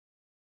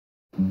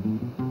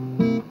Come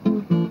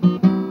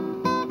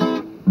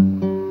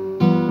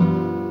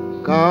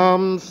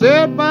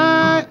sit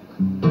by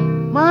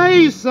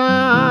my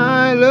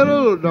side,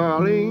 little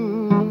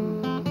darling.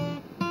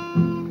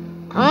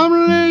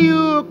 Come lay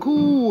your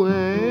cool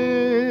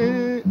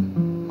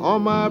hand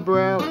on my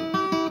brow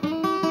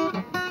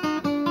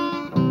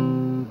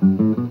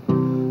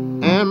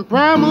and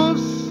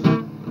promise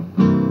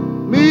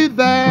me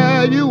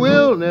that you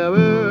will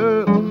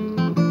never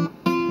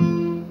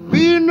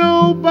be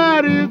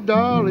nobody's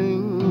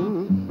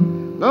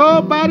darling,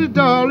 nobody's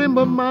darling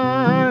but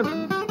mine.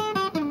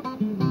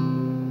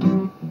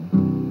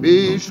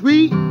 Be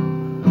sweet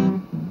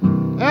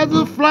as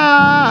the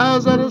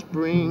flowers of the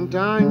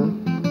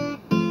springtime.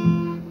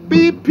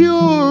 Be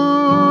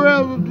pure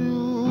as the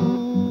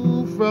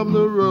dew from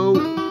the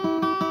rose.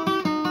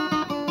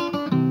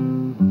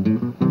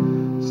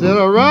 Said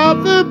I'd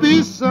rather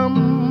be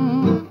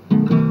somebody's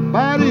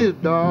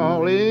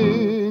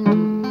darling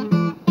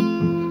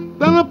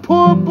than a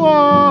poor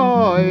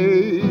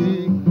boy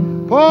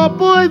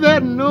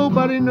that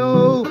nobody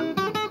knows.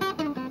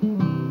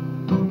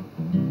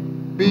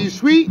 Be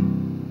sweet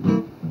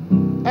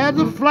as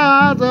the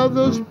flowers of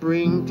the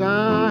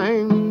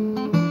springtime.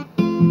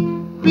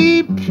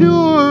 Be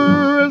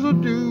pure as a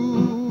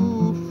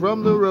dew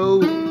from the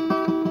rose.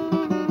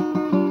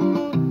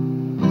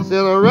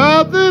 Said I'd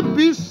rather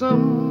be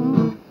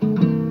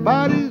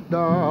somebody's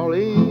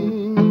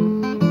darling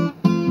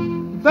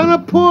than a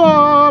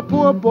poor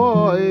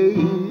boy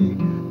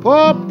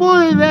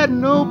that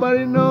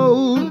nobody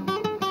knows.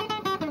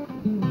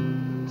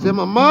 Said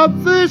my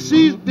mother,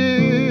 she's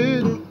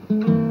dead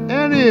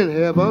and in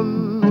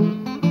heaven,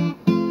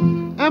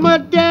 and my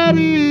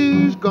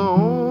daddy's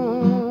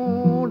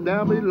gone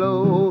down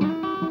below.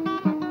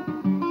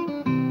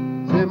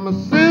 Said my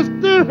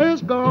sister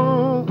has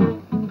gone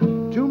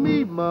to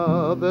meet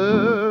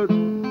mother,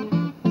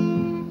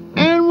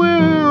 and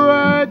where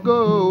I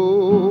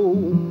go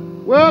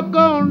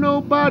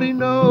nobody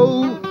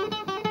knows.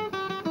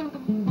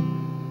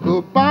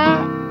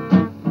 Goodbye,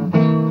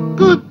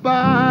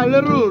 goodbye,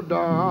 little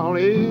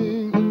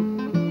darling.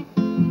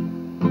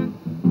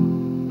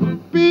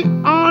 Be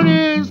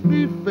honest,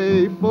 be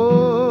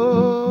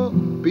faithful,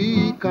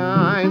 be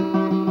kind,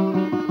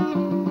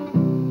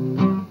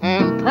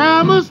 and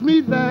promise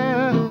me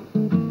that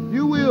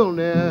you will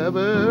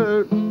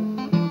never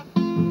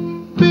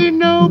be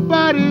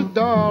nobody's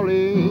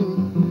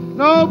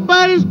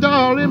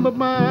darling but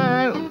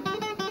mine.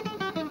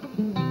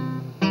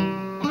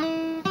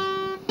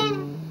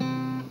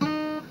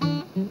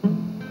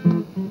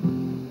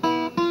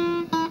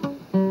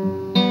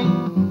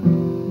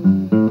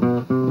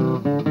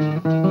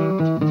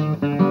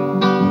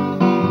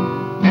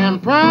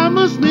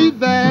 Promise me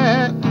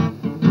that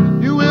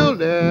you will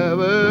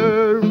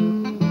never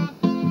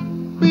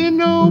be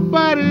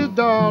nobody's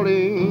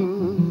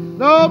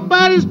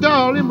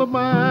darling but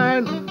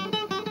mine.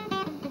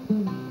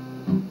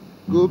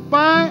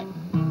 Goodbye,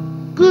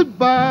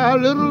 goodbye,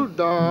 little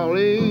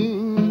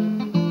darling.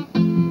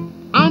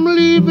 I'm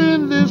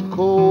leaving this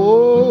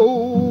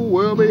cold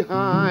world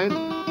behind,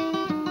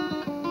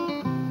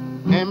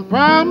 and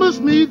promise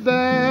me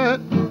that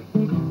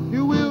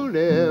you will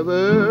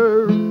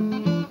never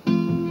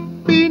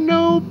be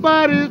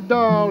nobody's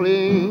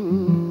darling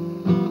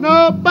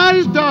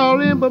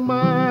but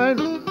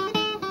mine.